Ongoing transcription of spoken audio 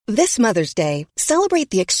This Mother's Day, celebrate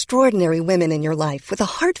the extraordinary women in your life with a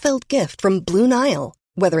heartfelt gift from Blue Nile.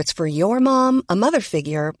 Whether it's for your mom, a mother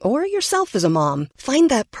figure, or yourself as a mom, find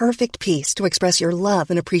that perfect piece to express your love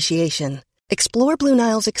and appreciation. Explore Blue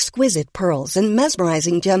Nile's exquisite pearls and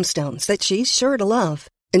mesmerizing gemstones that she's sure to love.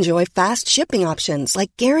 Enjoy fast shipping options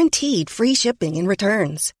like guaranteed free shipping and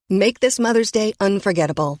returns. Make this Mother's Day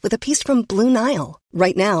unforgettable with a piece from Blue Nile.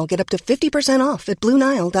 Right now, get up to 50% off at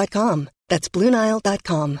BlueNile.com. That's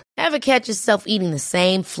BlueNile.com. Ever catch yourself eating the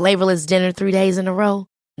same flavorless dinner 3 days in a row?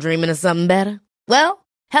 Dreaming of something better? Well,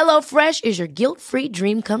 HelloFresh is your guilt-free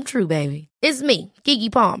dream come true, baby. It's me, Keke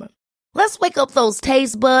Palmer. Let's wake up those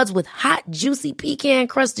taste buds with hot, juicy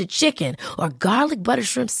pecan-crusted chicken or garlic butter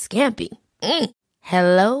shrimp scampi.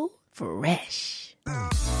 Hello Fresh.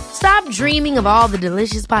 Stop dreaming of all the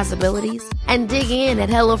delicious possibilities and dig in at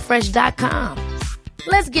HelloFresh.com.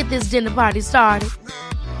 Let's get this dinner party started.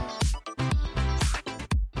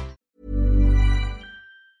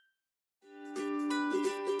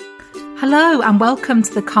 Hello and welcome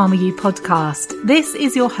to the Calmer You podcast. This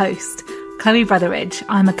is your host, Chloe Brotheridge.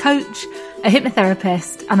 I'm a coach, a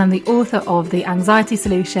hypnotherapist, and I'm the author of The Anxiety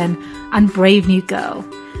Solution and Brave New Girl.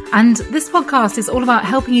 And this podcast is all about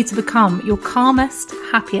helping you to become your calmest,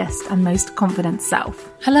 happiest, and most confident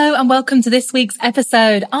self. Hello and welcome to this week's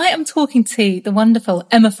episode. I am talking to the wonderful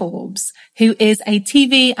Emma Forbes, who is a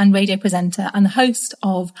TV and radio presenter and host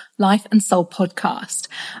of Life and Soul podcast.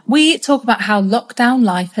 We talk about how lockdown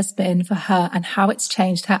life has been for her and how it's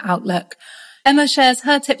changed her outlook. Emma shares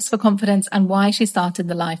her tips for confidence and why she started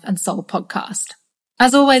the Life and Soul podcast.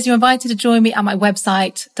 As always, you're invited to join me at my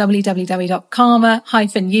website,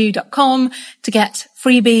 www.calmer-you.com, to get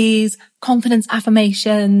freebies, confidence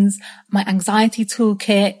affirmations, my anxiety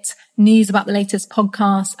toolkit, news about the latest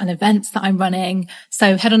podcasts and events that I'm running.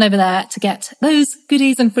 So head on over there to get those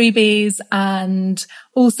goodies and freebies. And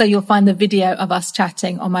also you'll find the video of us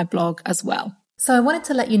chatting on my blog as well. So I wanted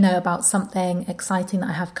to let you know about something exciting that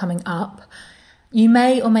I have coming up. You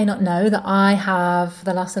may or may not know that I have, for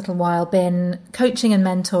the last little while, been coaching and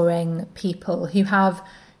mentoring people who have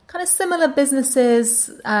kind of similar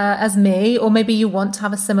businesses as me, or maybe you want to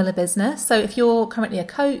have a similar business. So if you're currently a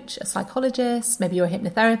coach, a psychologist, maybe you're a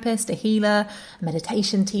hypnotherapist, a healer, a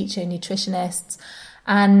meditation teacher, nutritionist,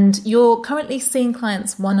 and you're currently seeing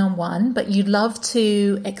clients one-on-one, but you'd love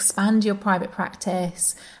to expand your private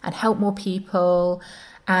practice and help more people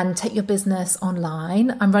and take your business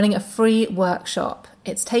online, I'm running a free workshop.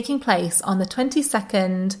 It's taking place on the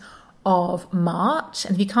 22nd of March.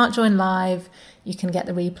 And if you can't join live, you can get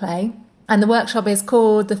the replay. And the workshop is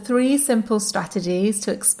called The 3 Simple Strategies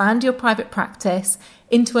to Expand Your Private Practice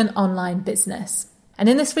into an Online Business. And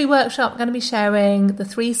in this free workshop, I'm going to be sharing the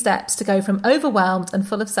 3 steps to go from overwhelmed and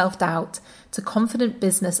full of self-doubt to confident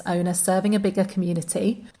business owner serving a bigger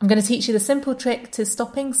community. I'm going to teach you the simple trick to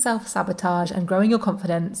stopping self-sabotage and growing your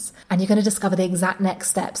confidence. And you're going to discover the exact next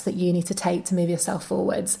steps that you need to take to move yourself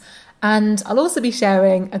forwards. And I'll also be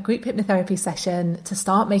sharing a group hypnotherapy session to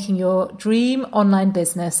start making your dream online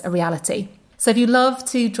business a reality. So if you'd love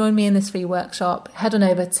to join me in this free workshop, head on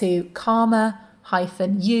over to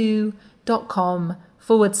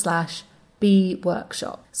calmer-you.com/B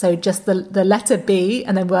workshop. So just the letter B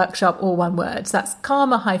and then workshop, all one word. So that's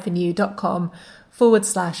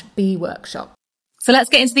calmer-you.com/B workshop. So let's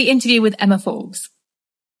get into the interview with Emma Forbes.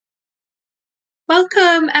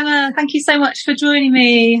 Welcome, Emma. Thank you so much for joining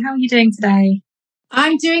me. How are you doing today?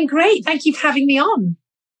 I'm doing great. Thank you for having me on.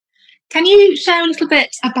 Can you share a little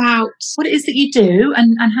bit about what it is that you do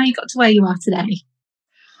and how you got to where you are today?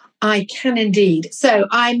 I can indeed. So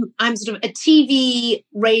I'm sort of a TV,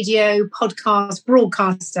 radio, podcast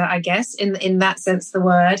broadcaster, I guess, in that sense of the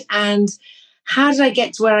word. And how did I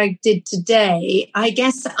get to where I did today? I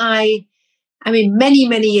guess I mean,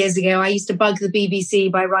 many years ago, I used to bug the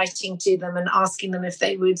BBC by writing to them and asking them if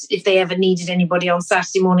they ever needed anybody on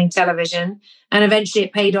Saturday morning television. And eventually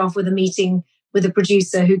it paid off with a meeting with a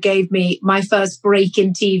producer who gave me my first break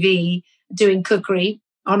in TV doing cookery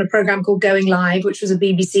on a program called Going Live, which was a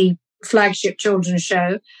BBC flagship children's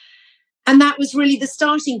show. And that was really the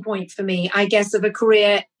starting point for me, I guess, of a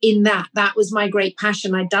career in that. That was my great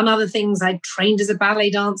passion. I'd done other things. I'd trained as a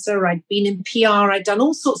ballet dancer. I'd been in PR. I'd done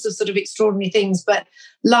all sorts of sort of extraordinary things. But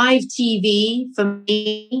live TV for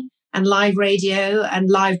me and live radio and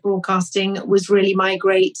live broadcasting was really my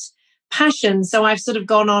great passion. So I've sort of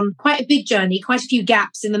gone on quite a big journey, quite a few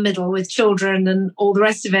gaps in the middle with children and all the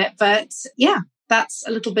rest of it. But yeah, that's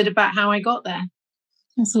a little bit about how I got there.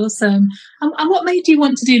 That's awesome. And what made you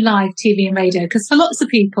want to do live TV and radio? Because for lots of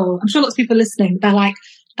people, I'm sure lots of people listening, they're like,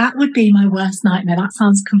 That would be my worst nightmare. That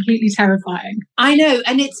sounds completely terrifying. I know.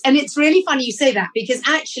 And it's really funny you say that, because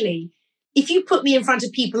actually, if you put me in front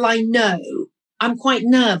of people I know, I'm quite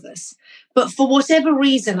nervous. But for whatever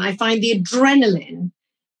reason, I find the adrenaline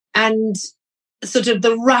and sort of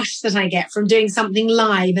the rush that I get from doing something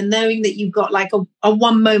live and knowing that you've got like a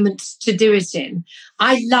one moment to do it in.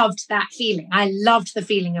 I loved that feeling. I loved the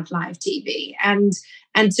feeling of live TV. And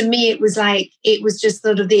to me, it was just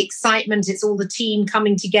sort of the excitement. It's all the team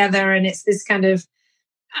coming together, and it's this kind of,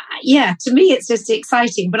 to me, it's just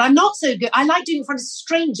exciting. But I'm not so good. I like doing it in front of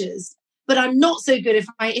strangers, but I'm not so good if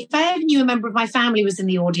I ever knew a member of my family was in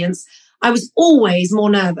the audience. I was always more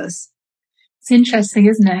nervous. It's interesting,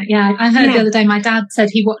 isn't it? Yeah, I heard the other day my dad said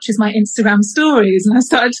he watches my Instagram stories, and I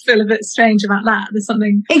started to feel a bit strange about that. There's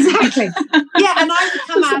something exactly, yeah. And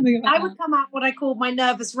I would come out what I called my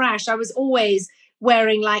nervous rash. I was always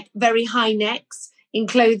wearing like very high necks in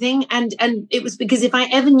clothing, and it was because if I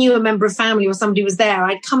ever knew a member of family or somebody was there,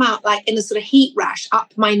 I'd come out like in a sort of heat rash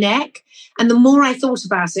up my neck. And the more I thought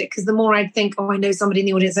about it, because the more I'd think, oh, I know somebody in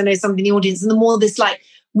the audience, and the more this like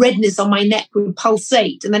redness on my neck would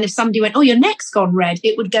pulsate. And then if somebody went, oh, your neck's gone red,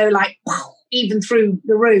 it would go like even through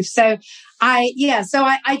the roof. So I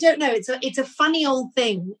don't know. It's a funny old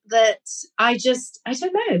thing that I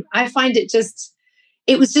don't know. I find it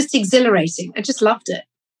was just exhilarating. I just loved it.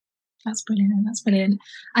 That's brilliant.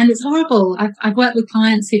 And it's horrible. I've worked with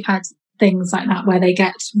clients who've had things like that where they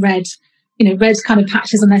get red kind of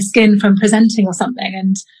patches on their skin from presenting or something.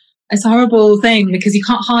 And it's a horrible thing because you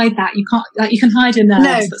can't hide that. You can hide your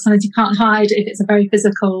nerves, but sometimes you can't hide if it's a very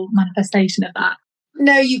physical manifestation of that.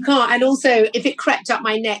 No, you can't. And also, if it crept up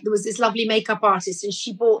my neck, there was this lovely makeup artist and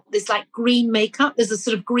she bought this like green makeup. There's a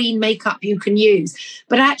sort of green makeup you can use.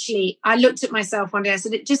 But actually, I looked at myself one day. I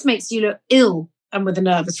said, it just makes you look ill and with a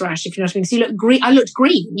nervous rash, if you know what I mean. So you look green. I looked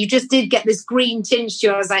green. You just did get this green tinge to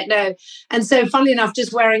you. I was like, no. And so funnily enough,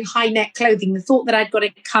 just wearing high neck clothing, the thought that I'd got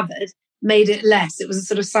it covered made it less. It was a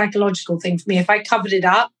sort of psychological thing for me. If I covered it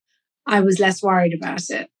up, I was less worried about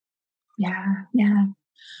it. Yeah.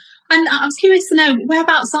 And I was curious to know,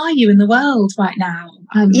 whereabouts are you in the world right now?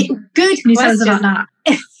 Good Can you tell us about that?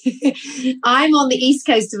 I'm on the East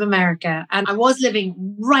Coast of America, and I was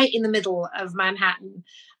living right in the middle of Manhattan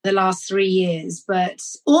the last 3 years. But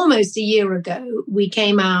almost a year ago, we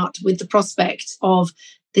came out with the prospect of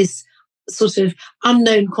this sort of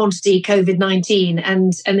unknown quantity COVID-19,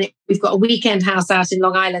 and we've got a weekend house out in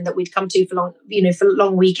Long Island that we'd come to for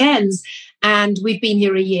long weekends, and we've been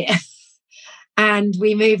here a year. And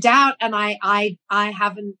we moved out, and I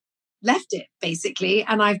haven't left it basically,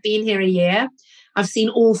 and I've been here a year. I've seen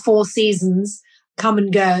all 4 seasons come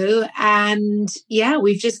and go, and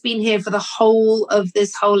we've just been here for the whole of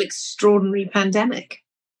this whole extraordinary pandemic.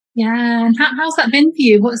 Yeah, and how's that been for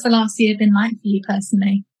you? What's the last year been like for you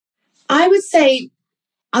personally? I would say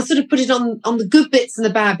I'll sort of put it on the good bits and the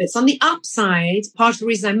bad bits. On the upside, part of the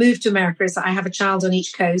reason I moved to America is that I have a child on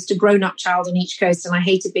each coast, a grown-up child on each coast, and I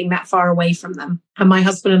hated being that far away from them. And my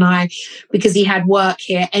husband and I, because he had work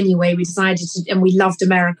here anyway, we decided to, and we loved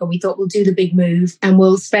America. We thought we'll do the big move and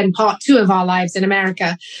we'll spend part 2 of our lives in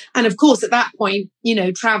America. And of course, at that point,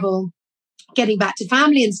 travel, getting back to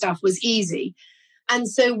family and stuff was easy. And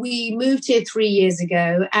so we moved here 3 years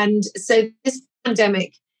ago. And so this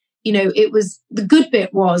pandemic, it was, the good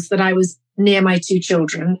bit was that I was near my 2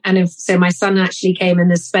 children. And so my son actually came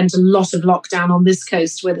and has spent a lot of lockdown on this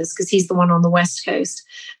coast with us because he's the one on the West Coast.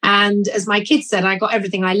 And as my kids said, I got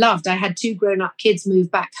everything I loved. I had 2 grown-up kids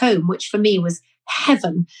move back home, which for me was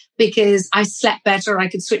heaven because I slept better. I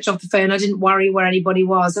could switch off the phone. I didn't worry where anybody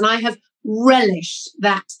was. And I have relished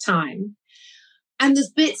that time. And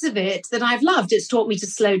there's bits of it that I've loved. It's taught me to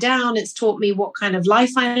slow down. It's taught me what kind of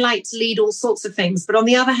life I like to lead, all sorts of things. But on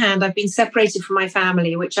the other hand, I've been separated from my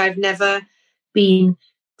family, which I've never been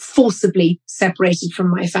forcibly separated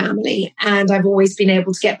from my family. And I've always been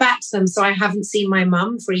able to get back to them. So I haven't seen my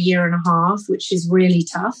mum for 1.5 years, which is really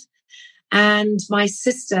tough. And my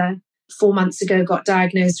sister 4 months ago got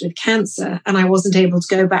diagnosed with cancer, and I wasn't able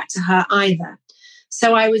to go back to her either.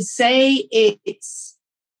 So I would say it's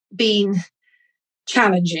been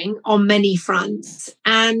challenging on many fronts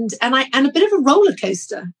and a bit of a roller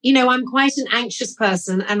coaster. I'm quite an anxious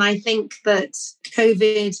person, and I think that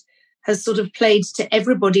COVID has sort of played to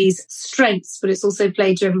everybody's strengths, but it's also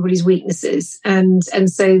played to everybody's weaknesses. And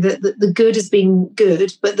so the good has been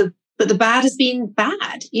good, but the bad has been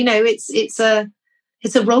bad. It's a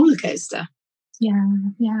roller coaster. Yeah,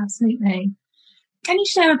 absolutely. Can you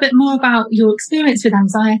share a bit more about your experience with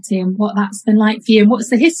anxiety and what that's been like for you? And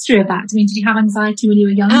what's the history of that? I mean, did you have anxiety when you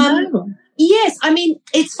were younger? Yes. I mean,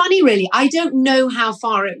 it's funny, really. I don't know how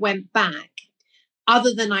far it went back,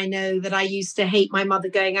 other than I know that I used to hate my mother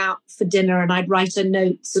going out for dinner and I'd write her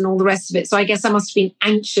notes and all the rest of it. So I guess I must have been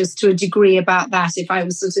anxious to a degree about that if I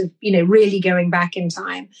was sort of, really going back in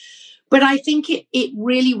time. But I think it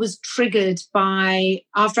really was triggered by,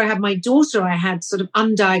 after I had my daughter, I had sort of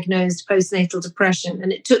undiagnosed postnatal depression.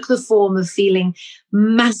 And it took the form of feeling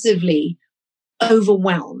massively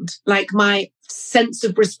overwhelmed, like my sense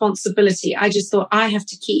of responsibility. I just thought, I have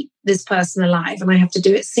to keep this person alive and I have to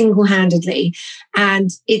do it single-handedly. And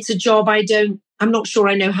it's a job I'm not sure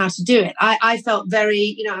I know how to do it. I felt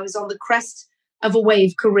very, I was on the crest of a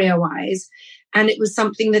wave career-wise. And it was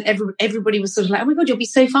something that everybody was sort of like, oh my God, you'll be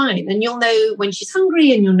so fine. And you'll know when she's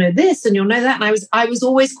hungry and you'll know this and you'll know that. And I was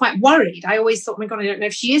always quite worried. I always thought, oh my God, I don't know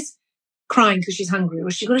if she is crying because she's hungry or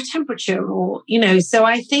she got a temperature or, so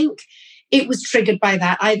I think it was triggered by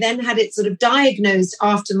that. I then had it sort of diagnosed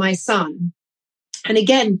after my son. And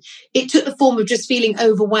again, it took the form of just feeling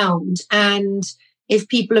overwhelmed. And if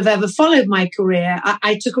people have ever followed my career,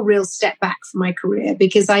 I took a real step back from my career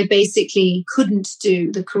because I basically couldn't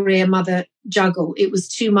do the career mother juggle. It was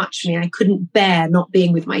too much for me. I couldn't bear not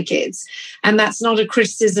being with my kids. And that's not a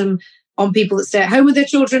criticism on people that stay at home with their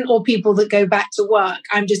children or people that go back to work.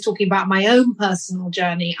 I'm just talking about my own personal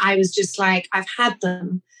journey. I was just like, I've had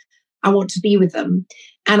them. I want to be with them.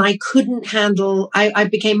 And I couldn't handle, I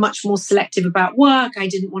became much more selective about work. I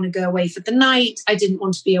didn't want to go away for the night. I didn't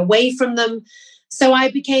want to be away from them. So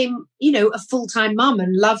I became, a full-time mum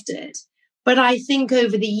and loved it. But I think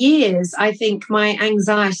over the years, I think my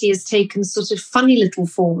anxiety has taken sort of funny little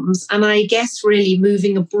forms. And I guess really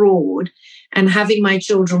moving abroad and having my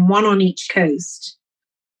children, one on each coast,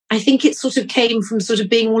 I think it sort of came from sort of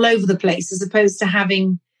being all over the place as opposed to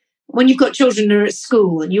having, when you've got children who are at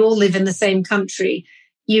school and you all live in the same country,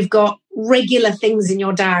 you've got regular things in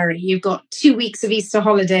your diary. You've got 2 weeks of Easter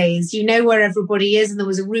holidays. You know where everybody is. And there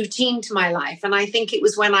was a routine to my life. And I think it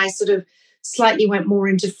was when I sort of slightly went more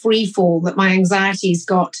into free fall that my anxieties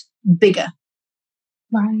got bigger.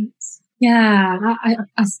 Right. Yeah.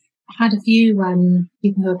 I had a few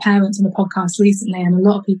people who are parents on the podcast recently, and a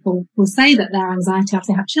lot of people will say that their anxiety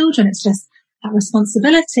after they have children, it's just that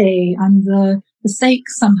responsibility and the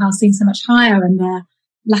stakes somehow seem so much higher, and the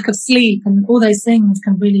lack of sleep and all those things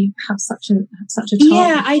can really have such a toll.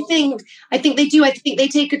 Yeah, I think they do. I think they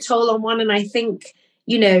take a toll on one. And I think,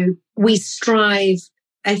 we strive,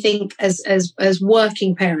 I think, as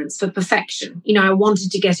working parents for perfection. I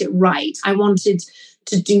wanted to get it right. I wanted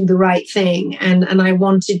to do the right thing. And I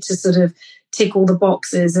wanted to sort of tick all the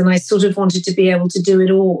boxes. And I sort of wanted to be able to do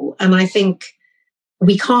it all. And I think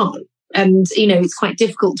we can't. And, it's quite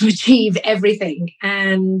difficult to achieve everything.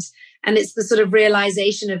 And it's the sort of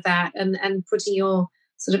realization of that and putting your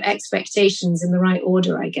sort of expectations in the right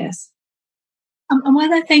order, I guess. And were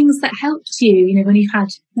there things that helped you, when you've had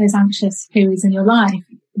those anxious periods in your life?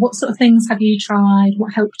 What sort of things have you tried?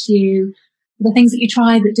 What helped you? The things that you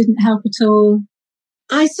tried that didn't help at all?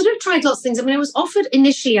 I sort of tried lots of things. I mean,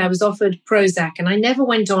 initially I was offered Prozac and I never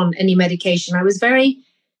went on any medication. I was very,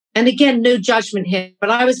 and again, no judgment here, but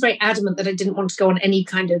I was very adamant that I didn't want to go on any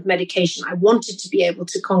kind of medication. I wanted to be able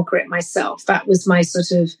to conquer it myself. That was my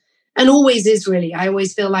sort of, and always is really, I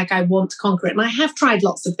always feel like I want to conquer it. And I have tried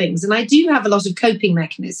lots of things. And I do have a lot of coping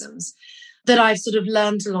mechanisms that I've sort of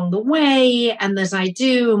learned along the way and that I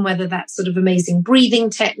do, and whether that's sort of amazing breathing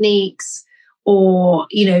techniques or,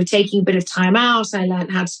 taking a bit of time out. I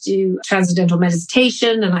learned how to do transcendental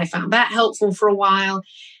meditation and I found that helpful for a while.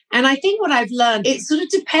 And I think what I've learned, it sort of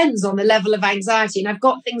depends on the level of anxiety. And I've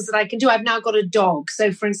got things that I can do. I've now got a dog.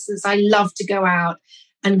 So for instance, I love to go out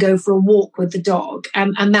and go for a walk with the dog.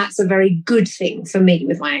 And that's a very good thing for me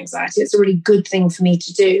with my anxiety. It's a really good thing for me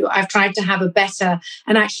to do. I've tried to have a better,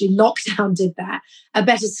 and actually lockdown did that, a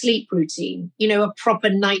better sleep routine, a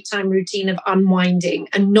proper nighttime routine of unwinding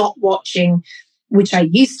and not watching, which I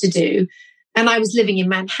used to do. And I was living in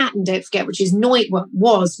Manhattan, don't forget, which is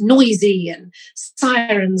was noisy and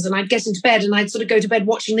sirens. And I'd get into bed and I'd sort of go to bed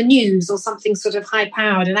watching the news or something sort of high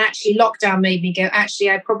powered. And actually lockdown made me go,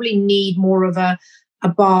 actually, I probably need more of a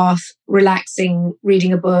bath, relaxing,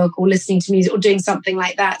 reading a book or listening to music or doing something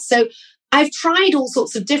like that. So I've tried all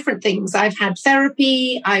sorts of different things. I've had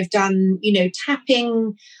therapy. I've done,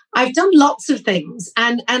 tapping. I've done lots of things.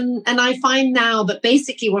 And I find now that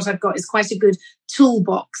basically what I've got is quite a good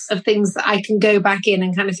toolbox of things that I can go back in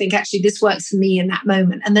and kind of think, actually, this works for me in that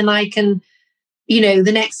moment. And then I can,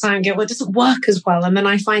 the next time go, well, it doesn't work as well. And then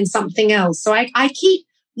I find something else. So I keep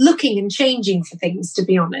looking and changing for things, to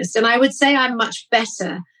be honest. And I would say I'm much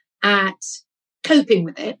better at coping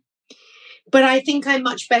with it. But I think I'm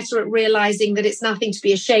much better at realizing that it's nothing to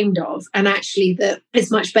be ashamed of. And actually that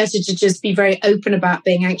it's much better to just be very open about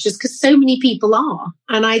being anxious, because so many people are.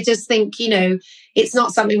 And I just think, it's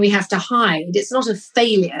not something we have to hide. It's not a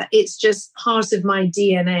failure. It's just part of my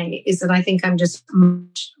DNA is that I think I'm just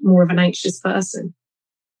much more of an anxious person.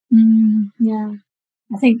 Yeah.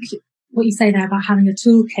 I think what you say there about having a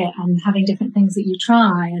toolkit and having different things that you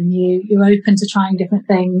try, and you're open to trying different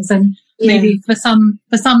things, and maybe for some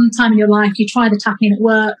time in your life you try the tapping and it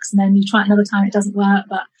works, and then you try it another time it doesn't work.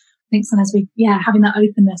 But I think sometimes having that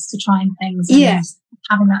openness to trying things and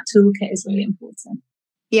having that toolkit is really important.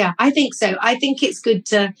 Yeah, I think so. I think it's good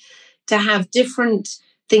to have different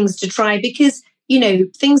things to try, because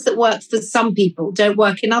things that work for some people don't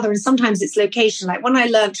work in others. And sometimes it's location. Like when I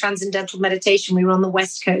learned transcendental meditation, we were on the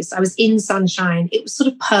West Coast. I was in sunshine. It was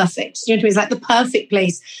sort of perfect. You know what I mean? It's like the perfect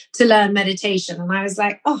place to learn meditation. And I was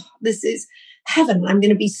like, oh, this is heaven. I'm going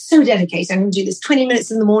to be so dedicated. I'm going to do this 20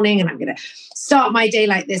 minutes in the morning, and I'm going to start my day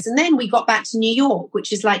like this. And then we got back to New York,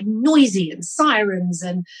 which is like noisy and sirens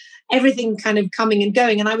and everything kind of coming and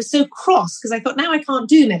going. And I was so cross because I thought, now I can't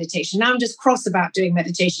do meditation. Now I'm just cross about doing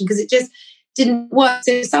meditation because it just didn't work.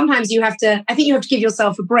 So sometimes you have to give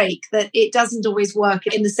yourself a break, that it doesn't always work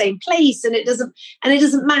in the same place, and it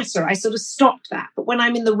doesn't matter. I sort of stopped that. But when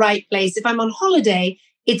I'm in the right place, if I'm on holiday,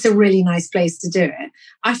 it's a really nice place to do it.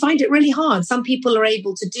 I find it really hard. Some people are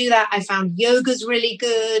able to do that. I found yoga's really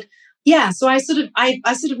good. Yeah, so I sort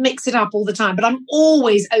of mix it up all the time, but I'm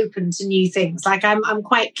always open to new things. Like I'm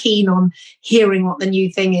quite keen on hearing what the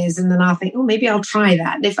new thing is, and then I'll think, oh, maybe I'll try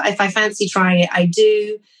that. And if I fancy trying it, I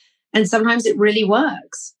do. And sometimes it really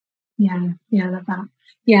works. Yeah, I love that.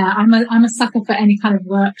 Yeah, I'm a sucker for any kind of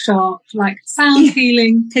workshop, like sound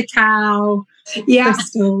healing, cacao,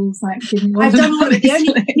 crystals. Like I've done all of it.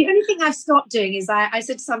 The only thing I've stopped doing is I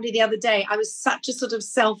said to somebody the other day, I was such a sort of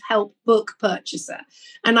self-help book purchaser,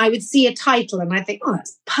 and I would see a title and I think, oh,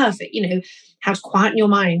 that's perfect. How to quieten your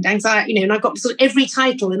mind, anxiety. And I got sort of every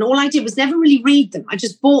title, and all I did was never really read them. I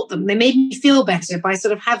just bought them. They made me feel better by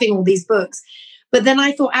sort of having all these books. But then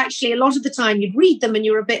I thought, actually, a lot of the time you'd read them and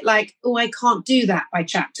you're a bit like, oh, I can't do that by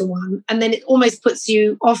chapter 1. And then it almost puts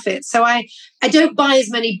you off it. So I don't buy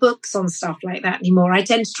as many books on stuff like that anymore. I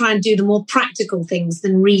tend to try and do the more practical things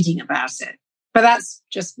than reading about it. But that's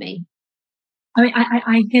just me. I mean,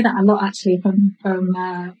 I hear that a lot, actually, from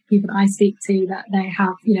people that I speak to, that they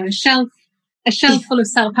have, a shelf full of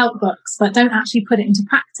self-help books, but don't actually put it into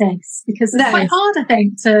practice, because it's quite hard, I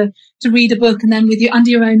think, to read a book and then with you under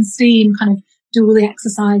your own steam kind of do all the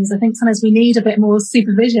exercises. I think sometimes we need a bit more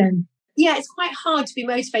supervision. Yeah, it's quite hard to be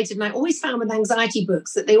motivated. And I always found with anxiety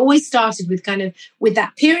books that they always started with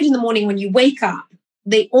that period in the morning when you wake up.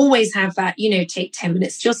 They always have that, take 10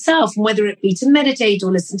 minutes to yourself, and whether it be to meditate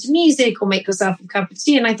or listen to music or make yourself a cup of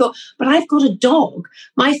tea. And I thought, but I've got a dog.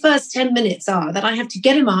 My first 10 minutes are that I have to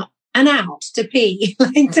get him up and out to pee.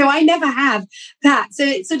 So I never have that. So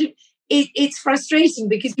it's sort of, it's frustrating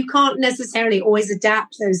because you can't necessarily always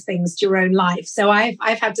adapt those things to your own life. So I've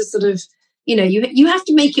had to sort of, you have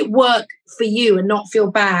to make it work for you and not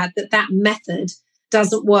feel bad that method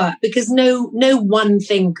doesn't work, because no one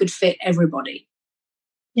thing could fit everybody.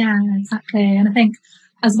 Yeah, exactly. And I think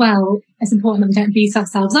as well, it's important that we don't beat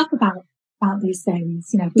ourselves up about these things.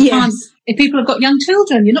 If people have got young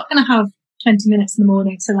children, you're not going to have 20 minutes in the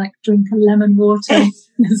morning to drink a lemon water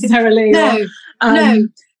necessarily. No.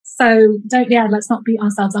 So let's not beat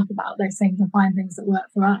ourselves up about those things and find things that work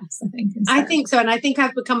for us, I think. Instead. I think so. And I think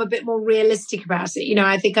I've become a bit more realistic about it.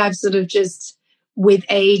 I think I've sort of just, with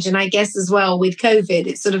age, and I guess as well with COVID,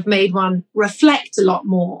 it sort of made one reflect a lot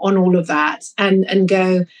more on all of that and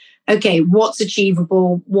go, okay, what's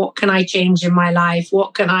achievable? What can I change in my life?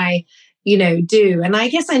 What can I, do? And I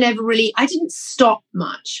guess I didn't stop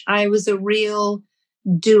much. I was a real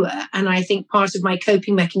doer. And I think part of my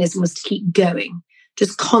coping mechanism was to keep going.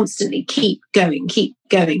 Just constantly keep going.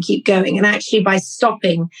 And actually by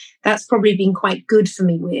stopping, that's probably been quite good for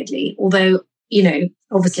me, weirdly. Although,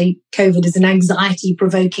 obviously COVID is an anxiety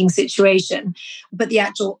provoking situation, but the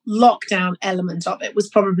actual lockdown element of it was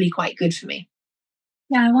probably quite good for me.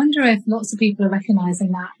 Yeah, I wonder if lots of people are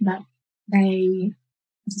recognizing that they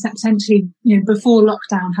potentially, before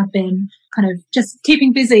lockdown have been kind of just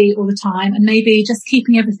keeping busy all the time and maybe just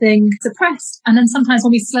keeping everything suppressed. And then sometimes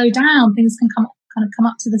when we slow down, things can come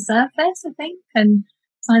up to the surface, I think, and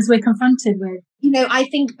sometimes we're confronted with. I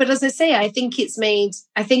think, but as I say, I think it's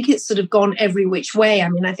sort of gone every which way. I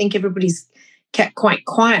mean, I think everybody's kept quite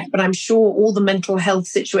quiet, but I'm sure all the mental health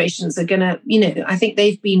situations are going to, I think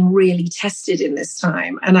they've been really tested in this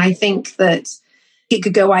time. And I think that it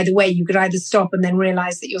could go either way. You could either stop and then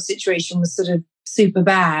realize that your situation was sort of super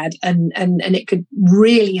bad and it could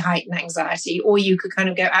really heighten anxiety, or you could kind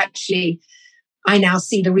of go, actually, I now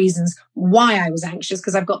see the reasons why I was anxious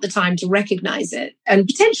because I've got the time to recognize it and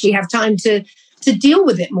potentially have time to deal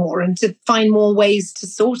with it more and to find more ways to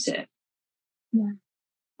sort it. Yeah.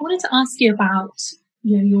 I wanted to ask you about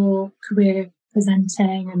your career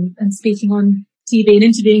presenting and speaking on TV and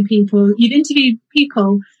interviewing people. You've interviewed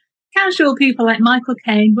casual people like Michael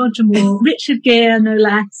Caine, Roger Moore, Richard Gere, no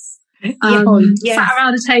less. Yes. Sat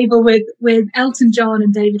around a table with Elton John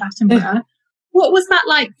and David Attenborough. What was that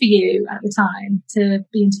like for you at the time to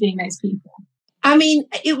be interviewing those people? I mean,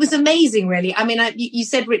 it was amazing, really. I mean, you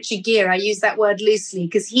said Richard Gere. I use that word loosely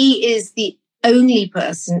because he is the only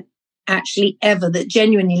person actually ever that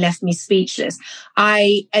genuinely left me speechless.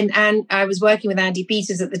 I was working with Andy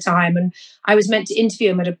Peters at the time, and I was meant to interview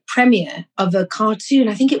him at a premiere of a cartoon.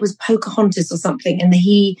 I think it was Pocahontas or something, and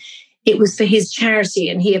it was for his charity,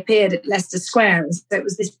 and he appeared at Leicester Square. And so it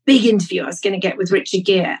was this big interview I was going to get with Richard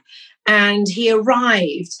Gere. And he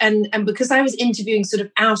arrived, and because I was interviewing sort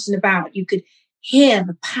of out and about, you could hear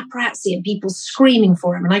the paparazzi and people screaming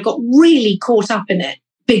for him. And I got really caught up in it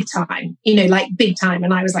big time, like big time.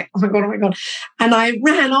 And I was like, oh my God. And I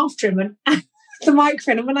ran after him and the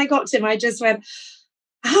microphone. And when I got to him, I just went,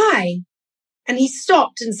 hi. And he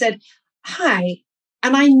stopped and said, hi.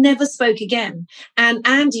 And I never spoke again. And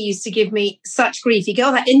Andy used to give me such grief. He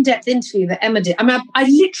got that in-depth interview that Emma did. I mean,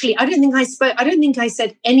 I don't think I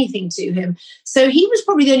said anything to him. So he was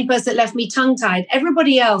probably the only person that left me tongue-tied.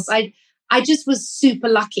 Everybody else, I just was super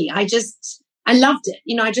lucky. I loved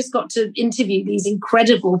it. I just got to interview these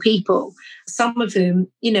incredible people, some of whom,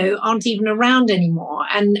 aren't even around anymore.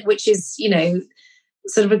 And which is,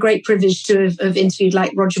 sort of a great privilege to have interviewed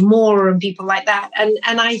like Roger Moore and people like that. And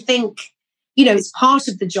I think, it's part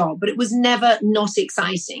of the job, but it was never not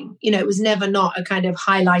exciting. It was never not a kind of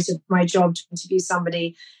highlight of my job to interview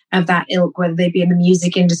somebody of that ilk, whether they be in the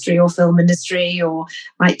music industry or film industry or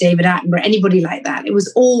like David Attenborough, anybody like that. It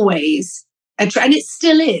was always and it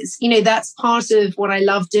still is. That's part of what I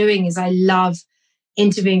love doing is I love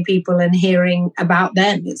interviewing people and hearing about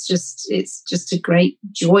them. It's just a great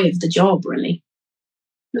joy of the job, really.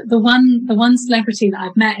 The one celebrity that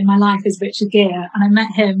I've met in my life is Richard Gere, and I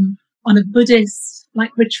met him on a Buddhist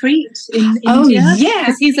retreat in India. Yeah,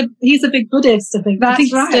 because he's a big Buddhist. I think right.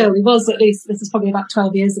 Still, he was, at least. This is probably about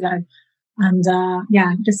 12 years ago, and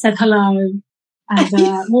just said hello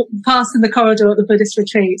and walked past in the corridor at the Buddhist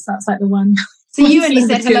retreat. So that's like the one. So you only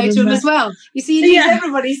said hello to him as well. You see, he leaves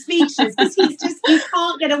everybody speechless because you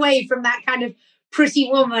can't get away from that kind of pretty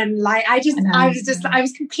woman. I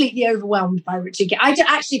was completely overwhelmed by Richard Gere. I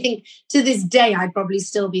actually think to this day I'd probably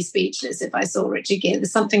still be speechless if I saw Richard Gere.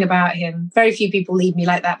 There's something about him. Very few people leave me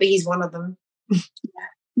like that, but he's one of them.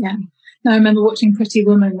 Yeah. No, I remember watching Pretty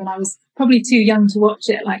Woman when I was probably too young to watch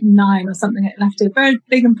it, like 9 or something. It left a very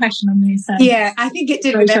big impression on me. So yeah, I think it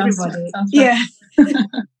did with everybody. Yeah.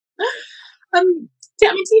 Do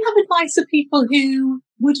you have advice for people who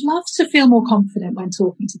would love to feel more confident when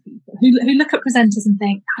talking to people, who look at presenters and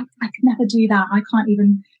think, I could never do that. I can't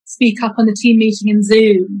even speak up on the team meeting in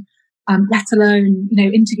Zoom, let alone,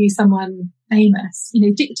 interview someone famous.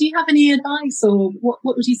 Do you have any advice, or what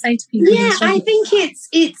would you say to people? Yeah, I think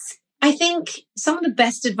I think some of the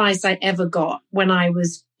best advice I ever got when I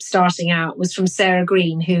was starting out was from Sarah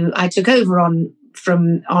Green, who I took over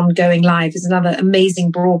from Going Live as another amazing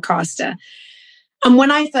broadcaster. And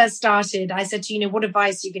when I first started, I said to her, what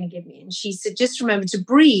advice are you going to give me? And she said, just remember to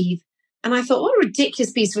breathe. And I thought, what a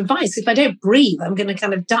ridiculous piece of advice. If I don't breathe, I'm going to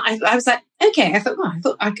kind of die. I was like, okay. I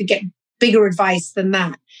thought I could get bigger advice than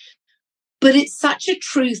that. But it's such a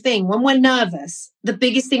true thing. When we're nervous, the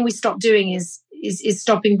biggest thing we stop doing is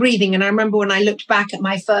stopping breathing. And I remember when I looked back at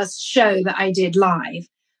my first show that I did live,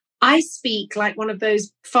 I speak like one of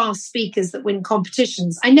those fast speakers that win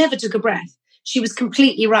competitions. I never took a breath. She was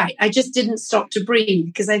completely right. I just didn't stop to breathe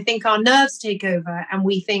because I think our nerves take over and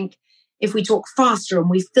we think if we talk faster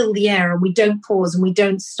and we fill the air and we don't pause and we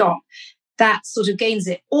don't stop, that sort of gains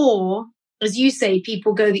it. Or, as you say,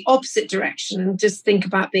 people go the opposite direction and just think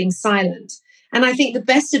about being silent. And I think the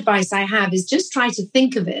best advice I have is just try to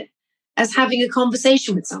think of it as having a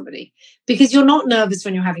conversation with somebody, because you're not nervous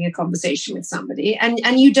when you're having a conversation with somebody.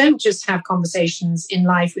 And you don't just have conversations in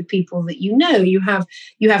life with people that you know. You have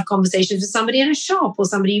conversations with somebody in a shop, or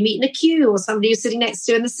somebody you meet in a queue, or somebody you're sitting next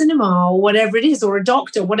to in the cinema, or whatever it is, or a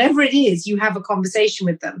doctor, whatever it is, you have a conversation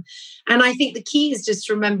with them. And I think the key is just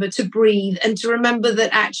to remember to breathe and to remember that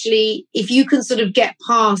actually, if you can sort of get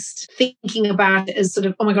past thinking about it as sort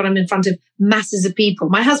of, oh my God, I'm in front of masses of people.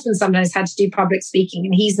 My husband sometimes had to do public speaking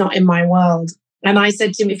and he's not in my world. And I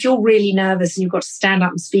said to him, if you're really nervous and you've got to stand up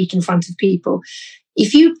and speak in front of people,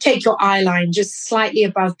 if you take your eye line just slightly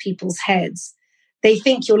above people's heads, they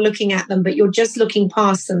think you're looking at them, but you're just looking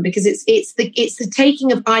past them, because it's the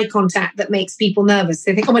taking of eye contact that makes people nervous.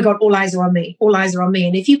 They think, oh my God, all eyes are on me. All eyes are on me.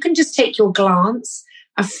 And if you can just take your glance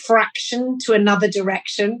a fraction to another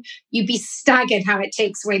direction, you'd be staggered how it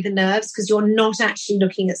takes away the nerves, because you're not actually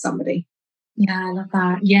looking at somebody. Yeah, I love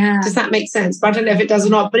that. Yeah. Does that make sense? But I don't know if it does or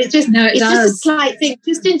not, but it's just just a slight thing,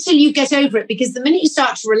 just until you get over it, because the minute you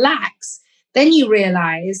start to relax, then you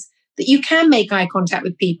realize that you can make eye contact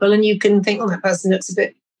with people, and you can think, oh, that person looks a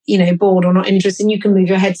bit, bored or not interested, and you can move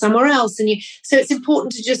your head somewhere else. So it's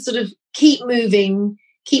important to just sort of keep moving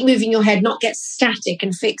your head, not get static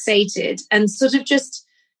and fixated, and sort of just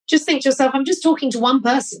think to yourself, I'm just talking to one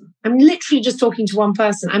person. I'm literally just talking to one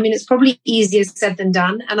person. I mean, it's probably easier said than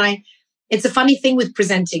done. And it's a funny thing with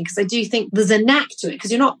presenting, because I do think there's a knack to it,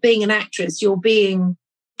 because you're not being an actress,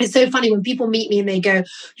 it's so funny when people meet me and they go,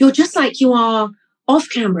 you're just like you are off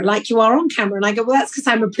camera, like you are on camera. And I go, well, that's because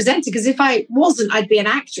I'm a presenter, because if I wasn't, I'd be an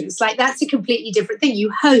actress. Like, that's a completely different thing.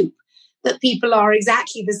 You hope that people are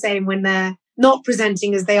exactly the same when they're not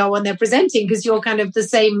presenting as they are when they're presenting, because you're kind of the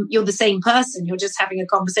same person. You're just having a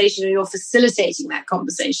conversation, or you're facilitating that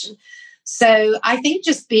conversation. So I think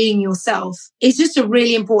just being yourself is just a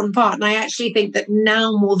really important part. And I actually think that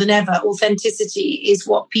now more than ever, authenticity is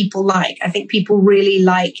what people like. I think people really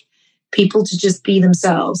like people to just be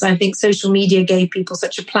themselves. I think social media gave people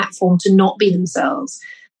such a platform to not be themselves.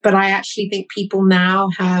 But I actually think people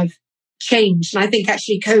now have changed. And I think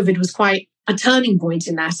actually COVID was quite a turning point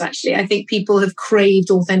in that, actually. I think people have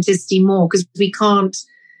craved authenticity more, because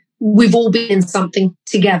we've all been in something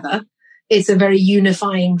together. It's a very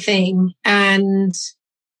unifying thing. And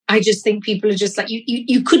I just think people are just like,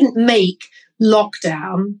 you couldn't make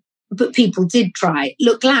lockdown, but people did try,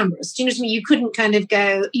 look glamorous. Do you know what I mean? You couldn't kind of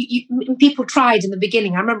go, people tried in the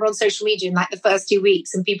beginning. I remember on social media in like the first 2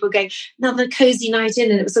 weeks, and people going, another cozy night in,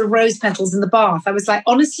 and it was sort of rose petals in the bath. I was like,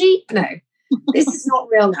 honestly, no. This is not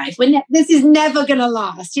real life. This is never going to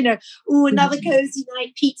last. Another cozy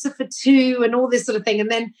night, pizza for two, and all this sort of thing.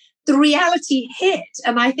 And then the reality hit.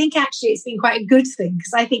 And I think actually it's been quite a good thing,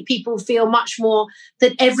 because I think people feel much more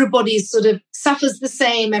that everybody sort of suffers the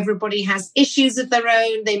same. Everybody has issues of their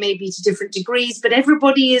own. They may be to different degrees, but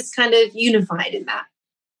everybody is kind of unified in that.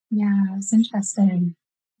 Yeah, it's interesting.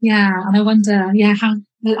 Yeah. And I wonder, how,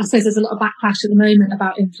 I suppose there's a lot of backlash at the moment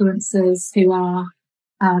about influencers who are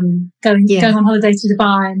going on holiday to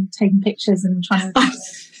Dubai and taking pictures and trying to,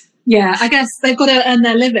 I guess they've got to earn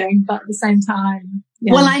their living, but at the same time.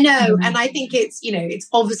 Yeah. Well, I know. And I think it's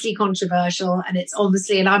obviously controversial, and it's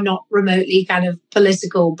obviously, and I'm not remotely kind of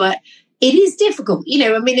political, but it is difficult.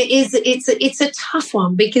 It's a tough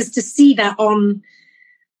one, because to see that on,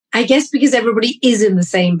 I guess because everybody is in the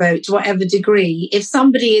same boat to whatever degree, if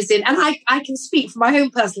somebody is in, and I can speak from my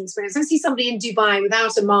own personal experience, I see somebody in Dubai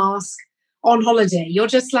without a mask on holiday, you're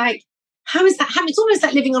just like, how is that happening? It's almost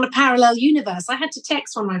like living on a parallel universe. I had to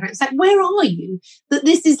text one of my friends, like, where are you that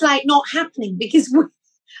this is like not happening? Because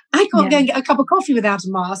I can't go and get a cup of coffee without a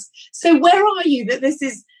mask. So where are you that this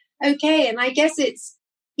is okay? And I guess it's,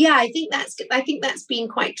 I think that's been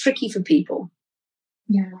quite tricky for people.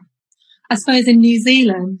 Yeah. I suppose in New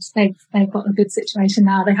Zealand, they've got a good situation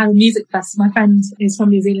now. They had a music festival. My friend is from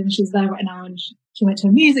New Zealand. She's there right now, and she went to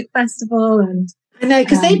a music festival, and I know,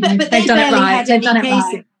 because they barely had any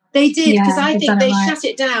cases. Right. They did, because I think they shut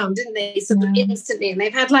it down, didn't they? Sort of instantly, and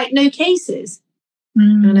they've had like no cases. I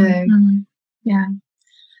know. Yeah.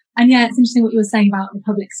 And it's interesting what you were saying about the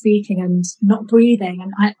public speaking and not breathing.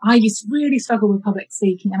 And I used to really struggle with public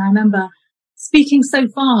speaking. And I remember speaking so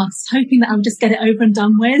fast, hoping that I would just get it over and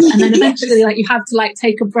done with. And then eventually, you have to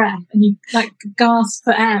take a breath, and you gasp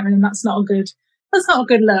for air, and that's not a good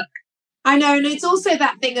look. I know. And it's also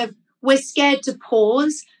that thing of, we're scared to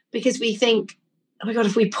pause, because we think, oh my God,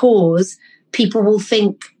 if we pause, people will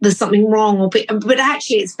think there's something wrong. But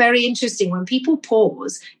actually, it's very interesting when people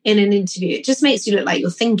pause in an interview. It just makes you look like you're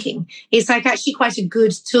thinking. It's like actually quite a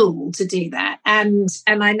good tool to do that. And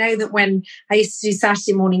I know that when I used to do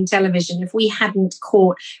Saturday morning television, if we hadn't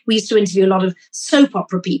we used to interview a lot of soap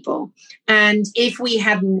opera people. And if we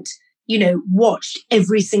hadn't, watched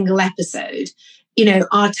every single episode,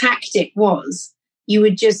 our tactic was, you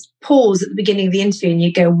would just pause at the beginning of the interview and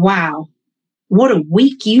you go, wow, what a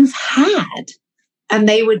week you've had. And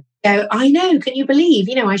they would go, I know, can you believe,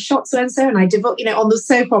 I shot so-and-so and I did, on the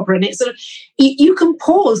soap opera. And it's sort of, you can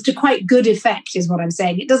pause to quite good effect is what I'm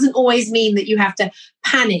saying. It doesn't always mean that you have to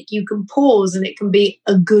panic. You can pause, and it can be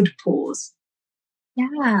a good pause.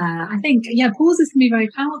 Yeah, I think, pauses can be very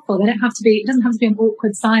powerful. They don't have to be, it doesn't have to be an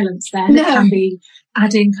awkward silence then. No. It can be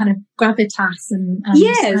adding kind of gravitas and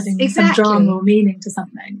yes, adding exactly. some drama or meaning to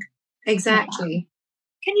something. Exactly.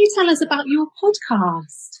 Can you tell us about your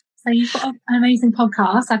podcast? So you've got an amazing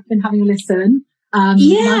podcast. I've been having a listen. Life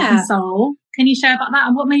and Soul. Can you share about that?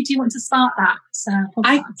 And what made you want to start that podcast?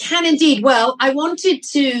 I can indeed. Well, I wanted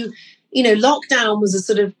to, lockdown was a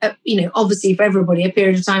sort of, obviously for everybody, a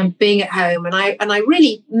period of time being at home. And I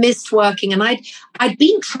really missed working. And I'd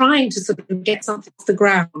been trying to sort of get something off the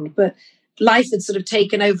ground, but life had sort of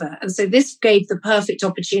taken over. And so this gave the perfect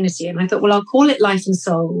opportunity. And I thought, well, I'll call it Life and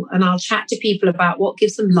Soul. And I'll chat to people about what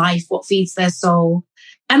gives them life, what feeds their soul.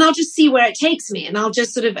 And I'll just see where it takes me. And I'll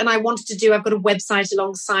just and I wanted to do, I've got a website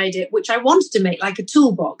alongside it, which I wanted to make like a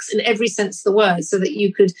toolbox in every sense of the word so that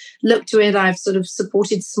you could look to it. I've sort of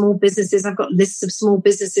supported small businesses. I've got lists of small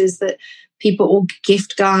businesses that people, or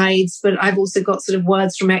gift guides, but I've also got sort of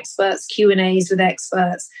words from experts, Q&As with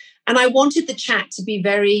experts. And I wanted the chat to be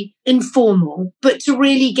very informal, but to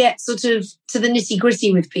really get sort of to the nitty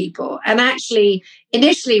gritty with people. And actually,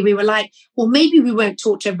 initially we were like, well, maybe we won't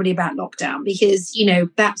talk to everybody about lockdown because,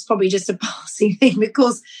 that's probably just a passing thing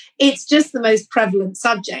because it's just the most prevalent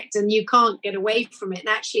subject and you can't get away from it. And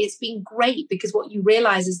actually, it's been great because what you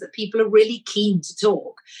realize is that people are really keen to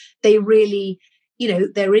talk. They really,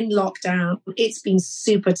 they're in lockdown. It's been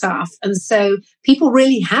super tough. And so people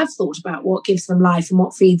really have thought about what gives them life and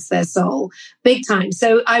what feeds their soul big time.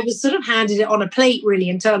 So I was sort of handed it on a plate, really,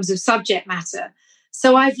 in terms of subject matter.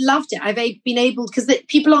 So I've loved it. I've been able, because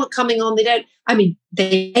people aren't coming on.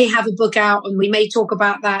 They have a book out and we may talk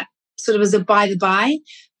about that sort of as a by the by,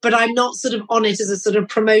 but I'm not sort of on it as a sort of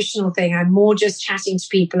promotional thing. I'm more just chatting to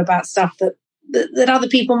people about stuff that other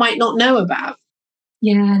people might not know about.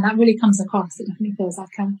 Yeah, that really comes across. It definitely feels like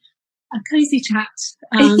a cozy chat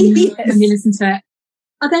when you listen to it.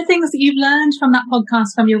 Are there things that you've learned from that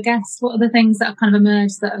podcast from your guests? What are the things that have kind of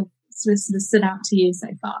emerged that have sort of stood out to you so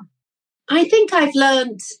far? I think I've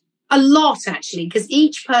learned a lot, actually, because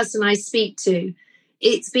each person I speak to,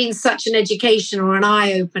 it's been such an education or an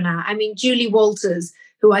eye-opener. I mean, Julie Walters,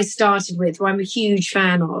 who I started with, who I'm a huge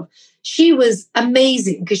fan of, she was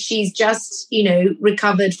amazing because she's just,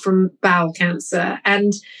 recovered from bowel cancer.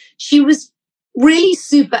 And she was really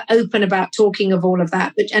super open about talking of all of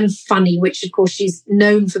that, and funny, which of course she's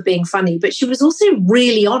known for being funny, but she was also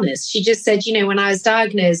really honest. She just said, when I was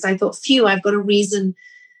diagnosed, I thought, phew, I've got a reason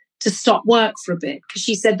to stop work for a bit. Because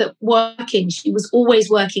she said that she was always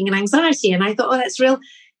working in anxiety. And I thought, that's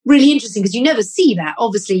really interesting because you never see that.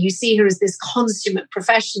 Obviously, you see her as this consummate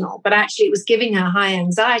professional, but actually it was giving her high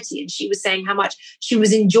anxiety. And she was saying how much she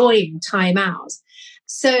was enjoying time out.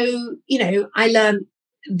 So, I learned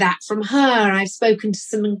that from her. I've spoken to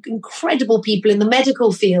some incredible people in the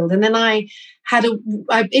medical field. And then I've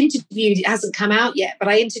interviewed, it hasn't come out yet, but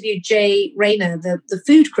I interviewed Jay Rayner, the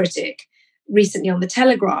food critic, recently on the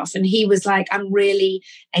Telegraph. And he was like, I'm really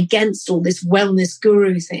against all this wellness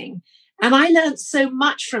guru thing. And I learned so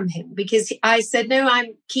much from him because I said, no,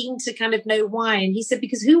 I'm keen to kind of know why. And he said,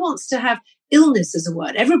 because who wants to have illness as a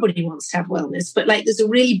word? Everybody wants to have wellness, but there's a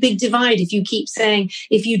really big divide if you keep saying,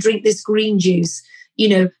 if you drink this green juice,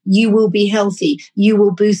 you will be healthy, you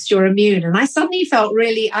will boost your immune. And I suddenly felt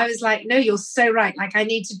I was like, no, you're so right. I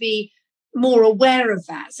need to be more aware of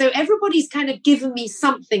that. So everybody's kind of given me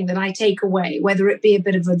something that I take away, whether it be a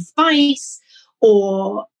bit of advice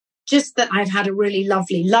or just that I've had a really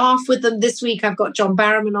lovely laugh with them. This week, I've got John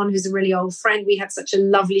Barrowman on, who's a really old friend. We had such a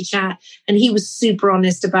lovely chat and he was super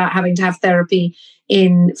honest about having to have therapy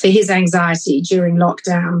for his anxiety during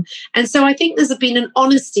lockdown. And so I think there's been an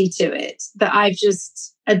honesty to it that I've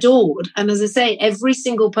just adored. And as I say, every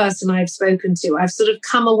single person I've spoken to, I've sort of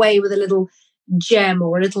come away with a little gem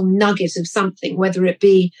or a little nugget of something, whether it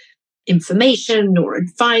be information or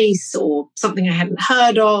advice or something I hadn't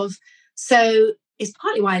heard of. So it's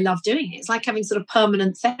partly why I love doing it. It's like having sort of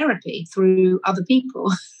permanent therapy through other people,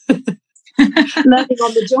 learning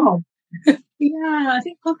on the job. Yeah, I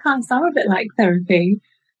think podcasts are a bit like therapy.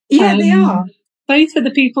 Yeah, they are. Both for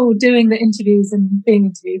the people doing the interviews and being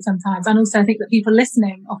interviewed sometimes. And also I think that people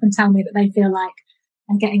listening often tell me that they feel like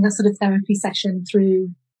I'm getting a sort of therapy session through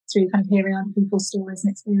kind of hearing other people's stories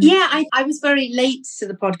and experiences. Yeah, I was very late to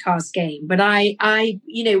the podcast game, but I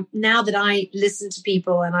now that I listen to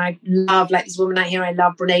people and I love, like this woman out here, I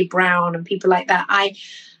love Brene Brown and people like that,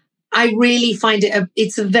 I really find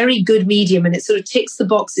it's a very good medium and it sort of ticks the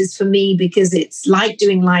boxes for me because it's like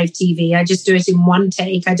doing live TV. I just do it in one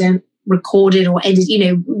take. I don't record it or edit,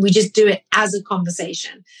 we just do it as a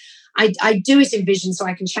conversation. I do it in vision so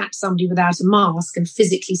I can chat to somebody without a mask and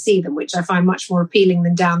physically see them, which I find much more appealing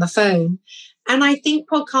than down the phone. And I think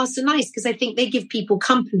podcasts are nice because I think they give people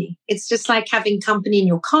company. It's just like having company in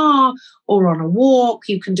your car or on a walk.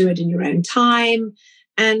 You can do it in your own time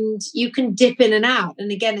and you can dip in and out. And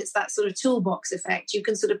again, it's that sort of toolbox effect. You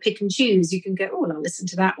can sort of pick and choose. You can go, oh, well, I'll listen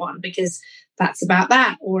to that one because that's about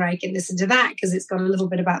that. Or I can listen to that because it's got a little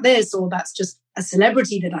bit about this, or that's just a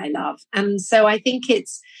celebrity that I love. And so I think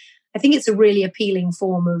it's a really appealing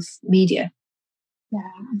form of media. Yeah,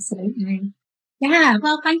 absolutely. Yeah,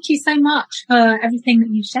 well, thank you so much for everything that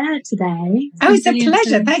you shared today. Oh, it's a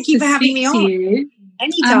pleasure. Thank you for having me on.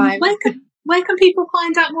 Anytime. Where can people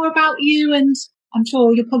find out more about you? And I'm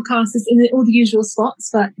sure your podcast is in all the usual spots,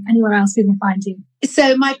 but anywhere else we can find you.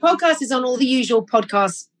 So my podcast is on all the usual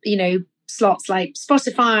podcast, slots like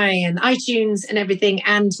Spotify and iTunes and everything.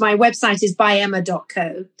 And my website is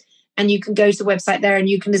byemma.co. And you can go to the website there and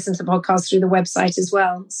you can listen to the podcast through the website as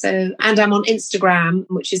well. So, and I'm on Instagram,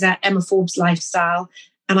 which is at Emma Forbes Lifestyle.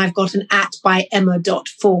 And I've got an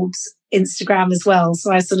 @byemma.forbes Instagram as well.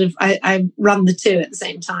 So I run the two at the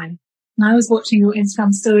same time. And I was watching your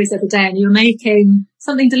Instagram stories the other day and you were making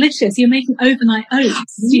something delicious. You're making overnight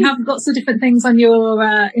oats. You have lots of different things on your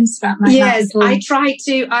Instagram. Yes, I try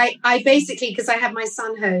to. I basically, because I have my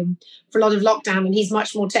son home for a lot of lockdown and he's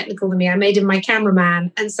much more technical than me, I made him my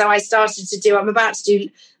cameraman. And so I started I'm about to do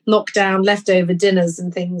lockdown leftover dinners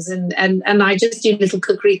and things. And I just do little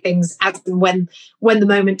cookery things as and when the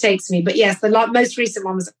moment takes me. But yes, the most recent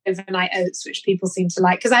one was overnight oats, which people seem to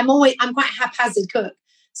like because I'm quite a haphazard cook.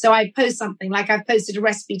 So I post something like I've posted a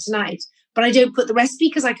recipe tonight, but I don't put the recipe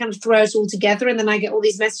because I kind of throw it all together and then I get all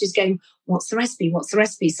these messages going, what's the recipe? What's the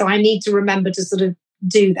recipe? So I need to remember to sort of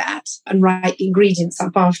do that and write the ingredients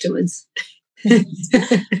up afterwards.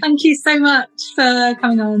 Thank you so much for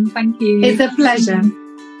coming on. Thank you. It's a pleasure.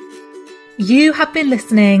 You have been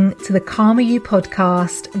listening to the Calmer You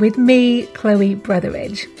podcast with me, Chloe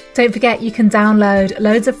Bretheridge. Don't forget you can download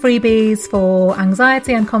loads of freebies for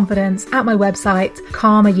anxiety and confidence at my website,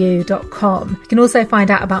 calmeryou.com. You can also find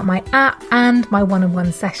out about my app and my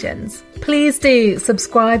one-on-one sessions. Please do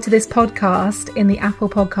subscribe to this podcast in the Apple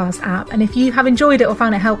Podcast app. And if you have enjoyed it or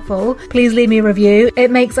found it helpful, please leave me a review.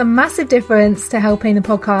 It makes a massive difference to helping the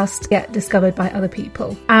podcast get discovered by other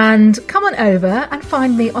people. And come on over and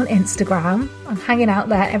find me on Instagram. I'm hanging out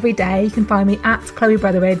there every day. You can find me at Chloe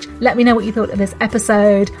Bretheridge. Let me know what you thought of this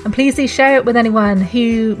episode. And please do share it with anyone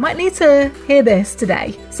who might need to hear this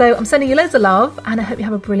today. So I'm sending you loads of love and I hope you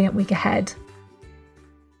have a brilliant week ahead.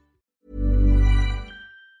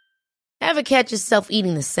 Ever catch yourself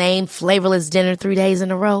eating the same flavorless dinner 3 days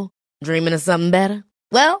in a row? Dreaming of something better?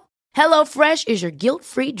 Well, HelloFresh is your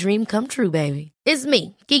guilt-free dream come true, baby. It's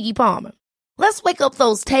me, Keke Palmer. Let's wake up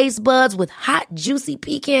those taste buds with hot, juicy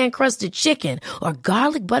pecan-crusted chicken or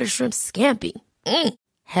garlic butter shrimp scampi.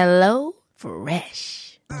 Hello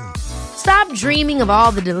Fresh. Stop dreaming of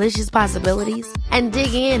all the delicious possibilities and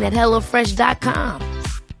dig in at HelloFresh.com.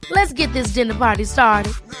 Let's get this dinner party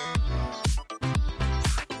started.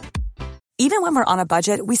 Even when we're on a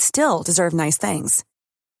budget, we still deserve nice things.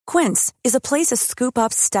 Quince is a place to scoop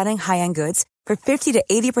up stunning high-end goods for 50 to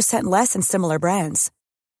 80% less than similar brands.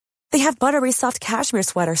 They have buttery soft cashmere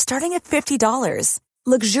sweaters starting at $50,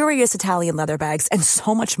 luxurious Italian leather bags, and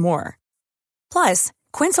so much more. Plus,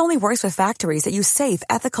 Quince only works with factories that use safe,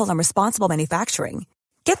 ethical, and responsible manufacturing.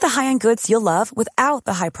 Get the high-end goods you'll love without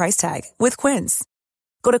the high price tag with Quince.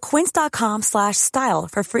 Go to quince.com/style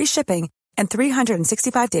for free shipping and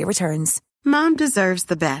 365-day returns. Mom deserves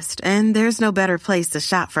the best, and there's no better place to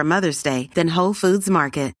shop for Mother's Day than Whole Foods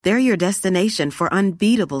Market. They're your destination for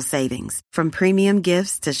unbeatable savings, from premium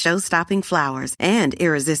gifts to show-stopping flowers and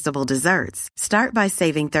irresistible desserts. Start by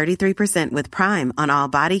saving 33% with Prime on all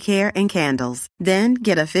body care and candles. Then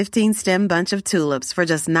get a 15-stem bunch of tulips for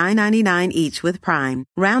just $9.99 each with Prime.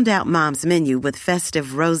 Round out Mom's menu with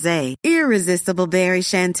festive rosé, irresistible berry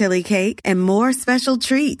chantilly cake, and more special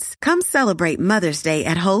treats. Come celebrate Mother's Day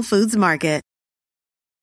at Whole Foods Market.